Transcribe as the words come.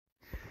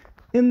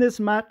In this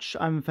match,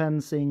 I'm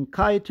fencing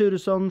Kai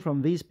Thuresson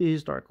from Visby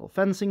Historical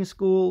Fencing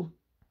School.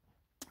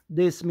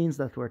 This means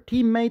that we're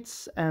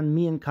teammates, and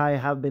me and Kai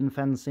have been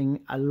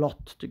fencing a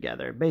lot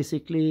together.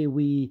 Basically,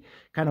 we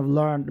kind of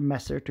learned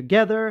Messer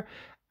together,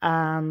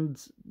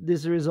 and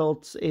this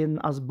results in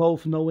us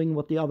both knowing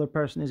what the other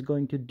person is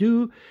going to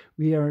do.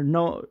 We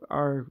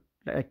are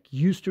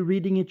used to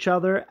reading each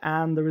other,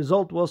 and the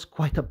result was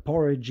quite a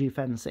porridgey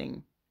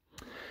fencing.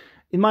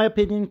 In my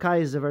opinion, Kai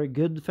is a very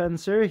good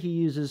fencer. He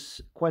uses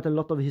quite a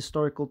lot of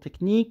historical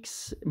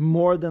techniques,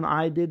 more than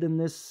I did in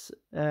this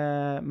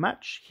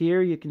match.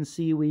 Here you can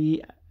see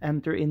we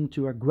enter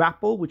into a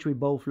grapple, which we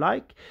both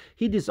like.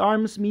 He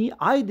disarms me,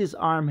 I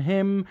disarm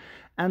him,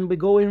 and we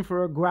go in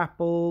for a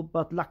grapple,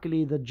 but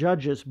luckily the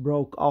judges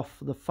broke off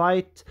the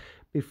fight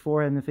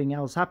before anything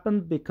else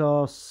happened,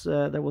 because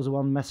there was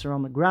one messer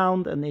on the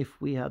ground, and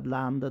if we had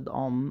landed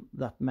on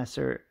that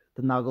messer,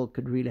 the nuggle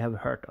could really have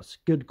hurt us.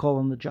 Good call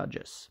on the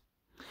judges.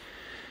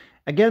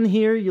 Again,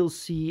 here you'll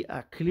see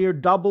a clear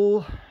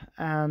double,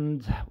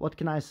 and what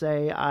can I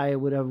say? I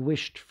would have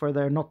wished for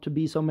there not to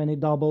be so many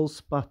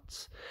doubles,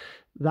 but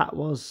that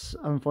was,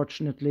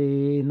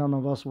 unfortunately, none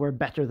of us were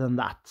better than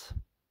that.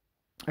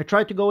 I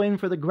tried to go in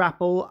for the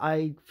grapple,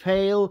 I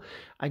fail,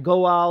 I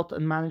go out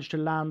and manage to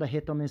land a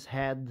hit on his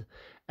head,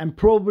 and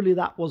probably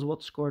that was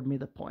what scored me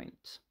the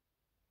point.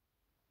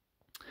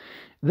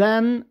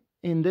 Then,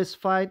 in this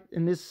fight,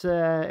 in this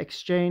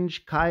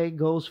exchange, Kai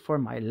goes for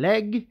my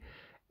leg,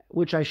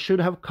 which I should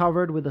have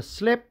covered with a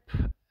slip.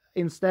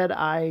 Instead,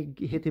 I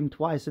hit him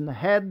twice in the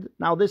head.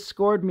 Now, this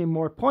scored me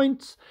more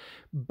points,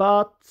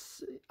 but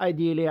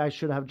ideally I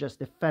should have just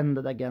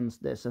defended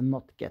against this and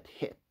not get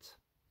hit.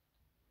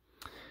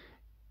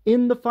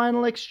 In the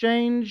final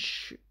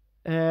exchange,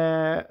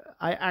 I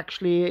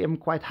actually am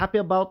quite happy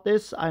about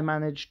this. I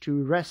managed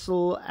to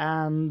wrestle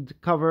and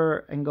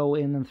cover and go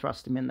in and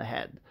thrust him in the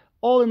head.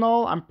 All in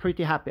all, I'm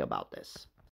pretty happy about this.